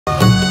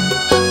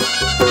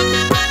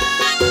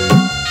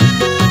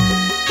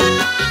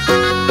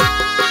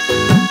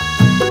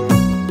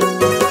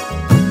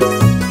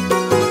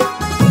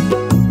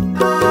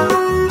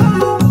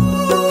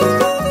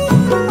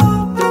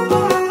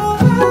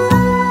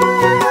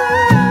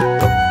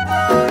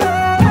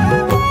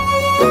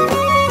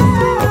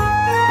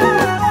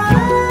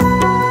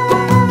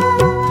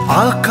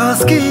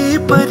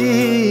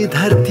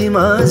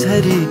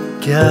झरी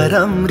क्या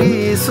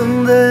राम्री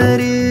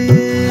सुन्दरी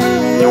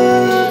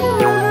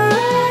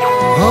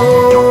हो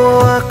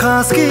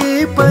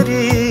आकाशकी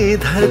परी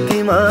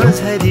धरतीमा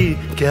झरी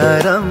क्या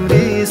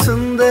राम्री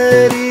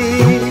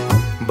सुन्दरी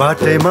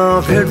बाटैमा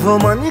भेट भो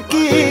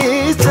मनकी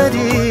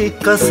चरी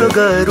कसो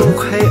गरौँ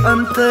खै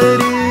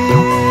अन्तरी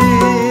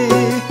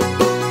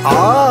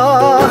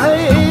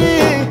आहै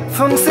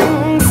फङसिङ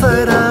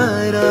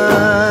सरारा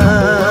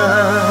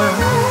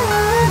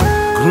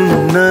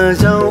घुम्न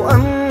जाऊ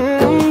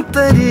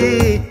अन्तरी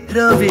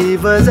रवि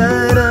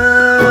बजार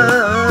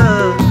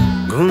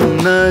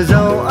घुम्न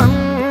जाऊ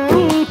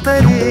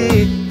अन्तरी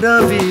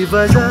रवि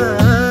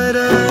बजार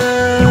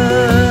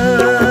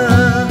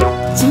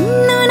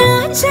चिन्नु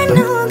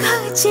नजान्नु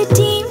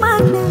घचेटी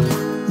माग्न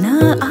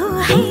नआऊ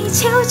है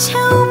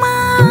छेउछेउमा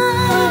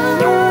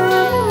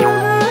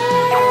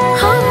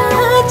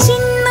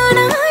चिन्नु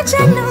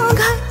नजान्नु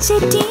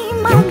घचेटी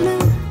माग्न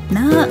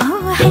नआऊ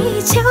है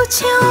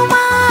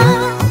छेउछेउमा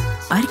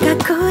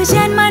अर्काको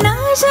ज्यानमा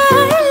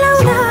नजर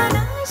लाउँदा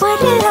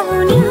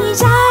परलाउने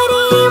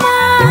जारीमा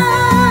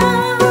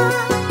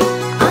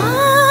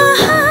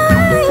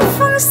आहै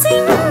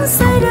फङसिङ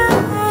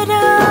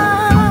सरारा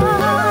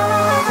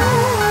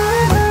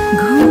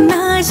घुम्न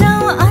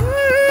जाऊ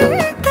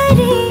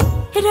अन्तरी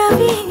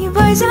रवि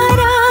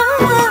बजार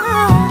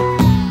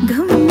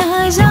घुम्न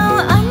जाऊ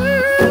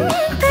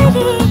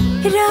अन्तरी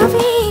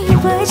रवि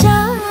बजार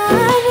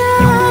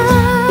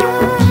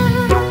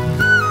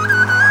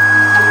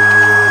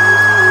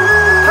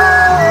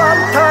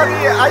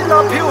I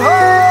love you,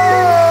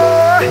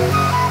 hey!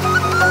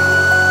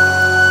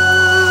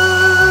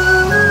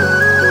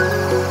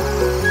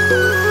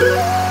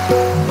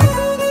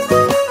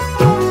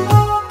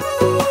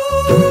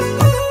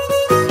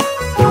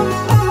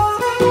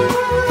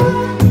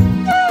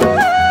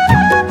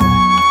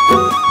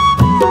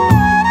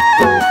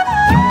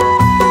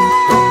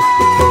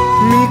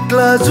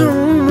 निक्ला जुन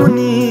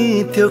मुनि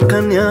त्यो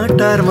कन्या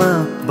टारमा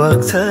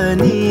बग्छ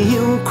नि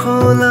हिउँ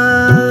खोला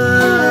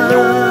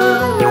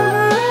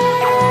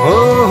हो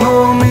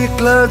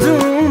मिक्ला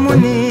जुन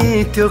मुनि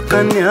त्यो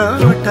कन्या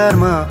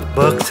टारमा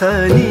बग्छ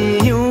नि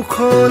हिउँ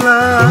खोला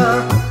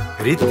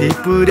रीति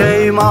पुरै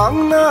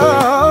माग्न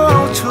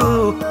आउँछु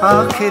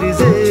आखिर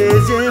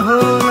जे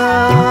होला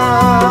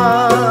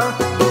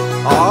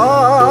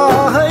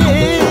आहै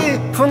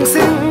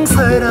फङसिङ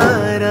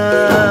सरारा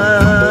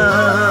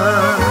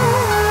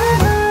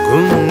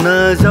घुम्न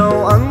जाऊ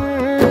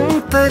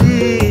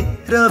अन्तरी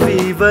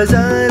रवि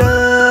बजार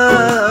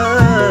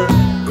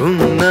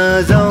घुम्न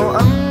जाऊ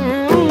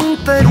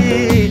अन्तरी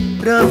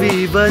रवि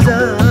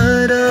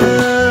बजार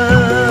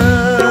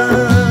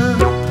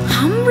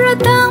हाम्रो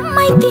त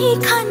माइती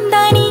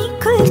खानदानी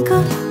कुलको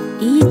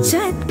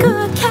इज्जतको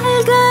ख्याल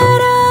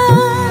गर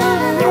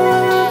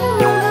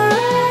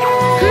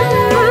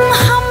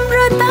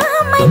हाम्रो त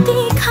माइती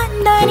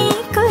खानदानी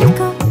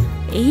कुलको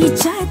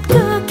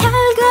इज्जतको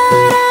ख्याल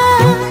गर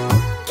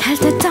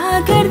ख्याल त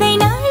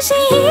गर्दैन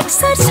नजिक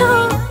सर्छौ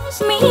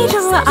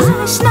मेरो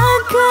आश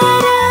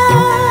नगर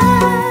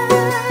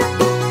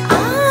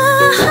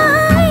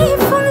आहै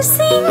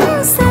फङसिङ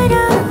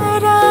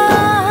सरारा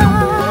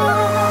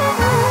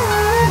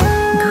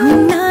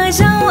घुम्न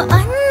जाऊ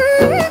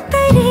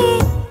अन्तरी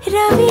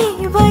रवि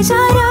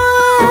बजार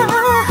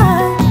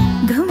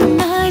घुम्न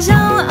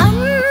जाऊ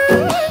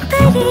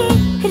अन्तरी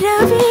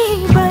रवि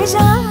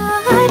बजार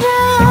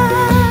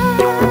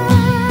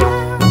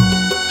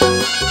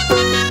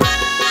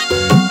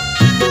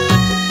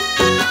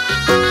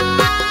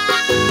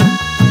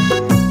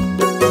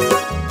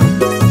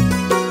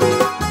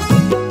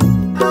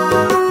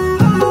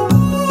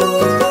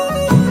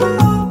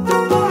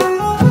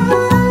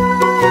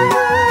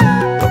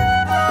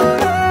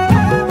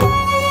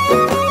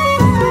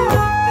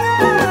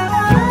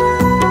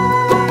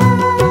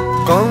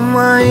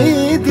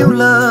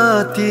दिउला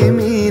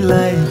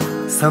तिमीलाई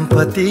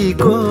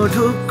सम्पत्तिको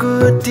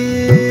ढुकुटी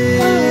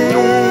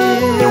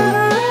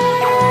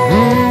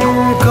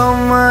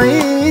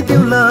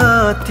कमाइदिउला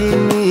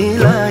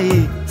तिमीलाई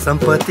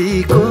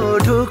सम्पत्तिको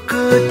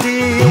ढुकुटी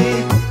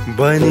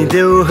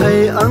बनिदेऊ है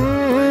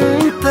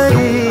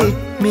अन्तरी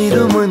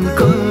मेरो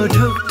मनको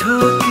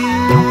ढुकढुकी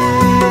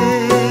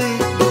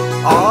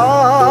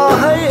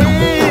आहै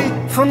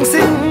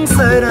फङसिङ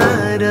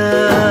सरारा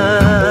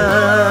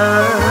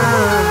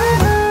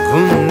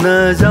घुम्न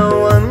जाऊ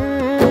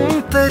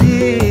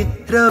अन्तरी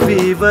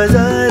रवि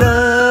बजार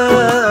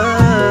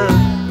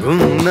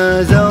घुम्न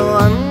जाऊ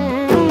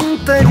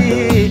अन्तरी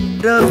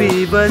रवि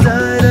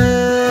बजार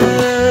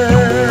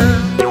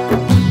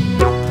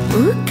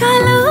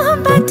उकालो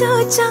बाटो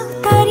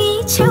चौतारी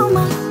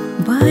छेउमा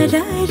बर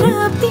र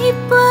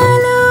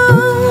पिपलो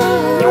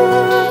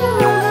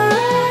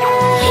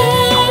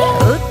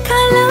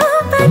उकालो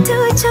बाटो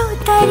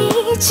चौतारी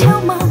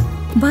छेउमा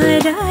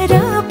बर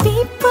र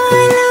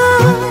पिपलो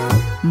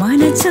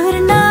मन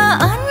चोर्न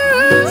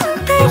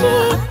अन्तरी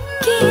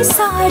के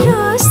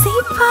साह्रो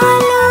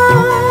सिपालो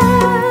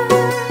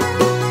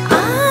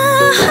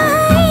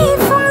आहै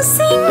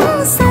फङसिङ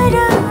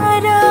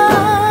सरारा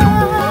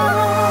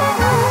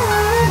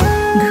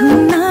घुम्न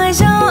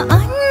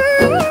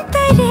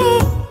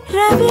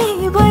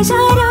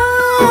बजार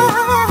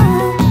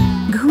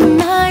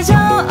घुम्न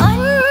जाऊ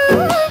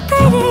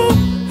अन्तरे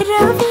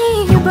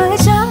रवि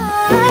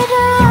बजार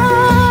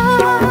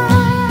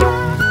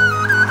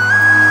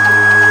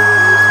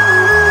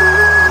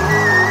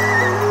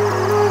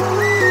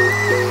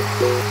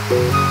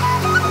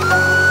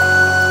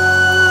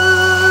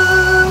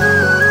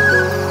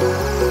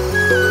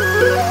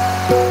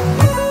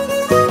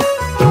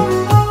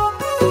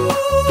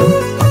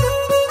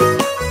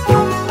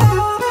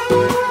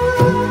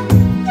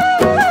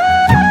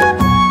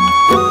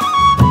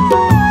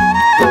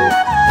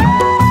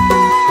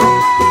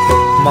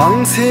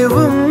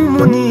सेवम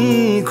मुनि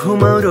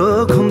घुमाउरो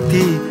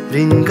घुम्ती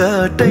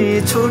रिङ्गाटै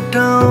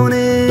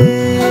छुटाउने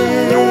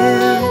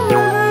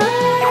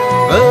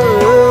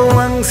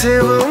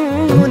सेवम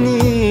मुनि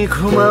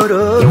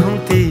घुमाउरो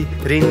घुम्ती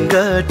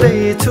रिङ्गाटै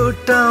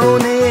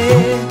छुटाउने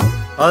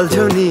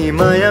अल्झ्यौ नि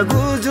माया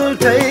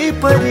गुजुल्टै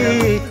परि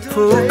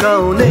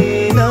फुकाउनै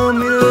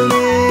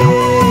नमिल्ने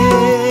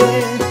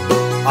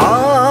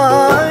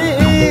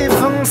आए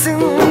फङ्सिङ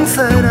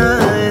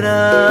सरारा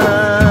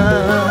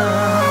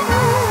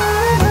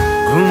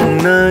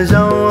घुम्न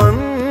जाऊ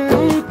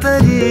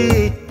अन्तरी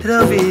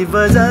रवि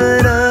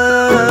बजार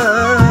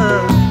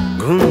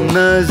घुम्न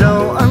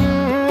जाऊ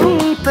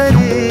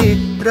अन्तरी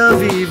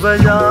रवि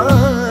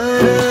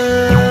बजार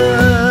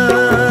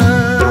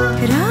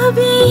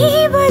रवि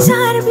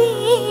बजार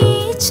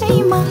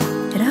बिचैमा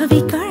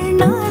रवि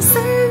कर्ण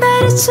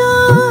सुन्दर छ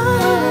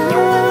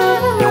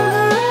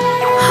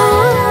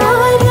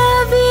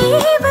रवि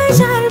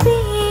बजार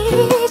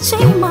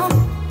बिचैमा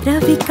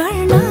रवि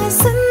कर्ण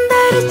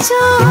सुन्दर छ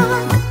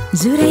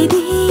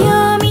जुराइदियो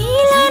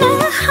मिलन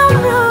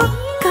हाम्रो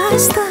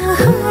कस्तो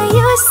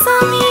यो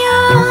समय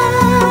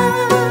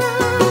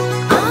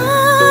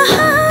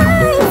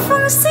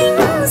फङ्सिङ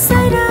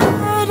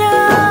सरारा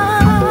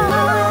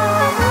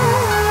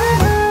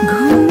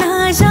घुम्न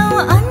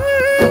जाऊ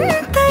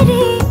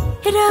अन्तरे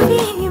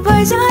रवि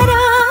बजार